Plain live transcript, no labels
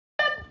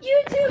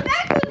YouTube?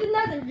 Back with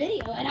another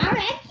video, and I'm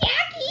at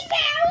Jackie's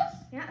house.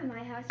 Not in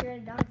my house, you're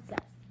at Don's house.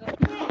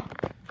 Yeah.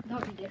 No,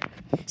 he did.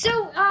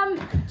 So,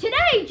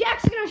 today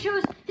Jack's gonna show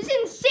us his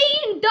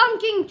insane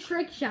dunking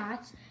trick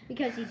shots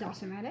because he's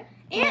awesome at it,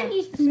 and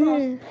he's the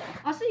smallest.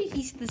 Also,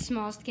 he's the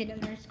smallest kid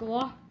in our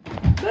school.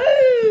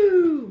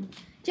 Boom!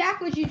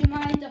 Jack, would you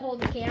mind to hold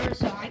the camera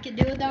so I can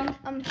do a dunk?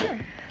 Sure.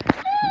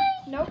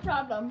 No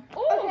problem.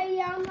 Ooh. Okay,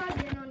 yeah, I'm not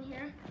in on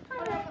here.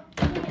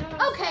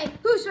 Okay,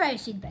 who's ready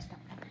to see the best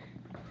dunk?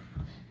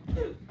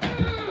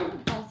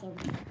 Awesome.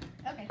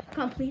 Okay.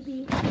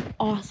 Completely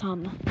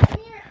awesome.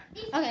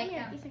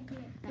 Okay. Ethan, come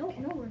here. No,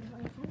 we're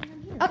here.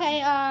 Okay,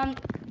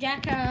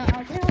 Jack,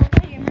 I'll hold the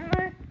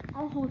camera.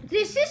 I'll hold it.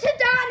 This is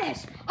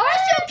Adonis.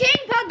 Also,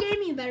 King Pug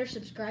Gaming. You better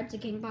subscribe to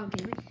King Pug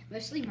Gaming.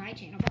 Mostly my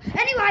channel.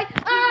 Anyway,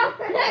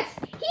 next,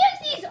 he has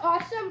these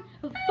awesome,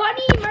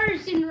 funny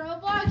merch in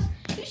Roblox.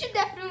 You should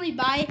definitely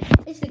buy it.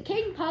 It's the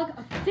King Pug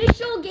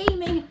official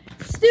gaming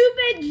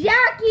stupid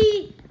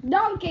Jackie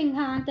dunking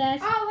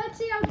contest. Oh, let's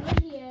see how good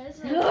he is.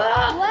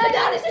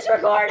 Adonis is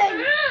recording.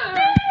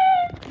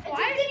 It's a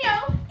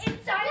video.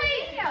 Inside a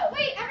video.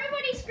 Wait,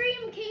 everybody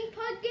scream King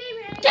Pug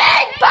Gaming.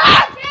 King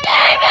Pug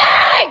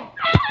Gaming!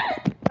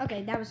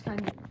 Okay, that was kind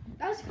of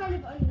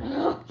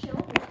unusual. Chill.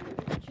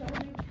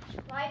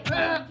 Why?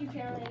 YouTube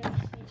channel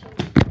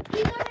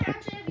he doesn't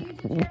actually have a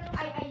YouTube channel. I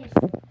used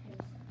to.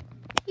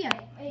 yeah.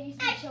 I used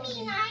to chill.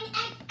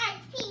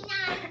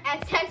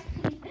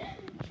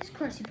 Of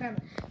course, you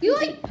probably. You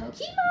like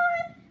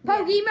Pokemon? Yeah.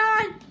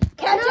 Pokemon.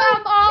 Catch No,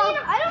 up all.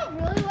 I don't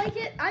really like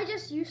it. I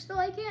just used to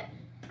like it.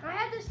 I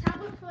had this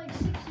tablet for like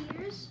 6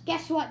 years.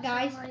 Guess what,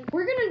 guys? So, like,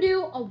 we're gonna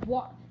do a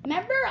walk.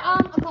 Remember,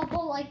 a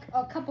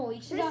couple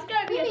weeks ago, This is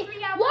gonna be a we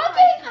 3 hour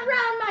walking live.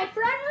 around my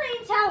friend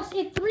Rain's house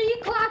at 3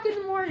 o'clock in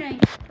the morning.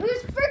 It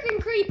was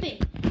freaking creepy.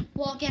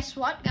 Well, guess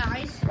what,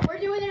 guys? We're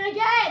doing it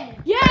again.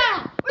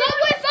 Yeah, but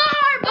with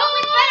our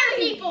better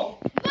people.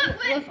 But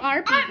with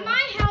our people. At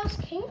my house,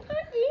 King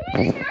Pug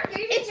Gaming.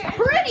 It's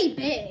pretty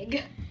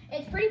big.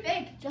 It's pretty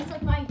big, just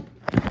like mine.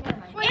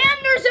 And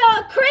there's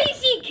a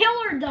crazy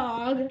killer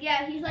dog.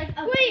 Yeah, he's like.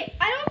 Wait,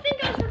 I don't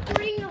think I was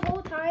recording the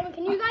whole time.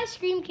 Can you guys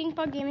scream King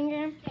Pug Gaming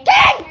again?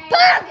 King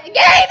Pug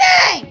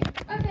Gaming!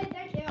 Okay,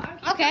 thank you.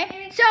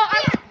 Okay, so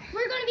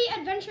we're going to be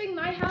adventuring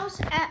my house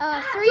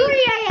at 3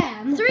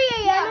 a.m. 3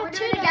 a.m. Yeah, we're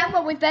doing it again,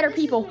 but with better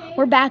people.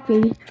 We're back,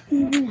 baby.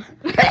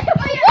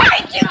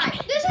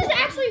 This is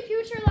actually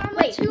future Llama.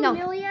 Wait, 2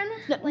 million.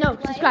 No,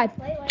 subscribe.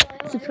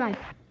 Subscribe.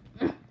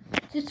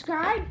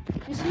 Subscribe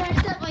and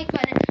smash that like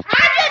button.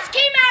 I just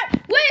came out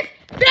with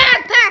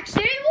backpacks.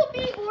 They will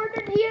be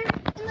ordered here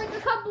in like a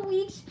couple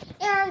weeks,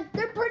 and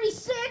they're pretty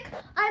sick.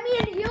 I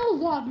mean, you'll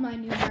love my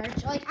new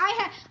merch. Like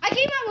I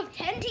came out with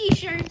 10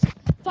 t-shirts,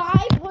 5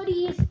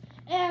 hoodies,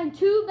 and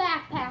 2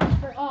 backpacks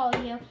for all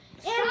of you.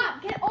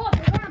 Stop! Get off!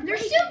 They're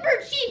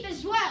super cheap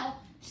as well.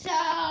 So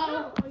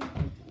I'm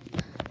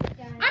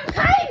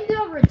kind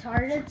of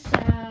retarded. So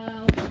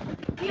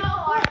We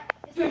all are,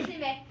 especially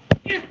me.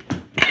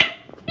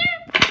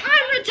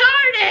 I'm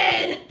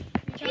retarded.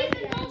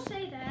 Ethan, don't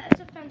say that.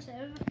 It's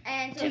offensive.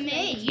 And To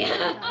me.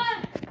 Ethan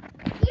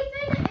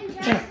and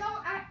Jack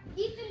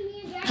Ethan,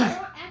 me and Jack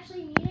don't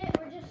actually mean it.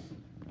 We're just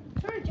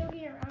sort of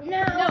joking around.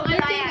 No, I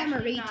think I'm a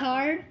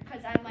retard.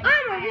 Because I'm like.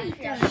 I'm a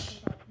retard.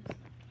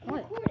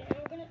 What?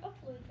 I'm gonna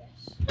upload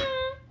this. We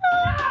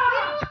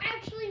don't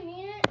actually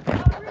mean it.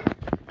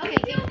 Okay,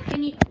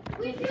 can you?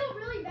 We feel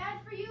really bad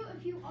for you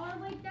if you are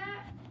like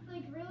that.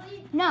 Like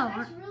really. No.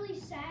 That's really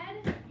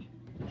sad.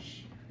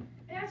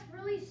 That's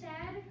really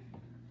sad.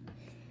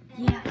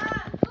 Yeah.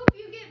 Hope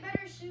you get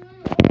better soon.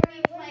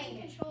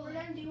 We're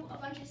gonna do a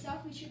bunch of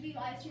stuff. We should be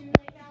live streaming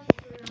right now,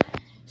 but we're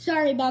not.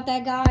 Sorry about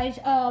that, guys.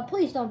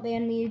 Please don't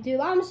ban me, YouTube.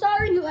 I'm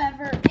sorry,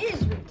 whoever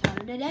is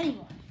retarded.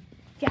 Anyway,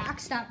 Jack,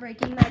 stop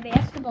breaking my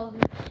basketball.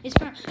 It's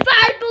from 5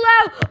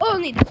 Below.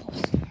 Only the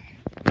close.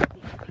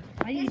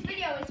 This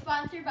video is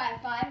sponsored by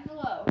 5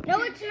 Below.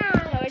 No, it's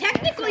not.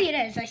 Technically, it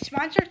is. I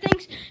sponsor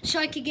things so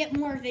I could get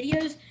more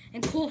videos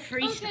and cool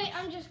free stuff. Okay,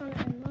 I'm just gonna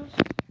end this.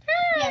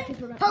 Yeah,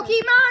 because we're gonna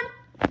Pokemon.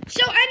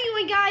 So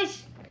anyway,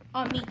 guys,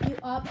 I'll meet you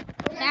up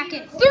back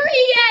at 3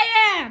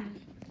 a.m.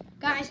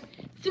 Guys,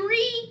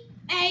 3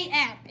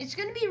 a.m. It's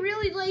gonna be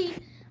really late.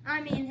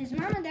 I mean, his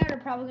mom and dad are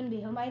probably gonna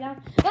be home by now.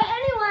 But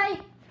anyway,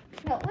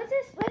 no.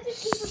 Let's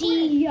just keep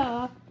see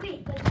ya.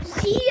 Wait,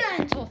 See ya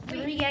until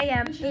 3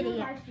 a.m. We should do a Idiot.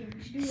 live stream.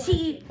 We should do a live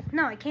See,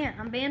 no, I can't.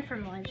 I'm banned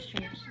from live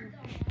streams.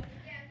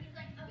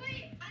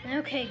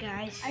 Okay,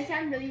 guys. I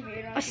sound really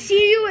weird. I'll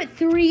see you at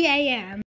 3 a.m.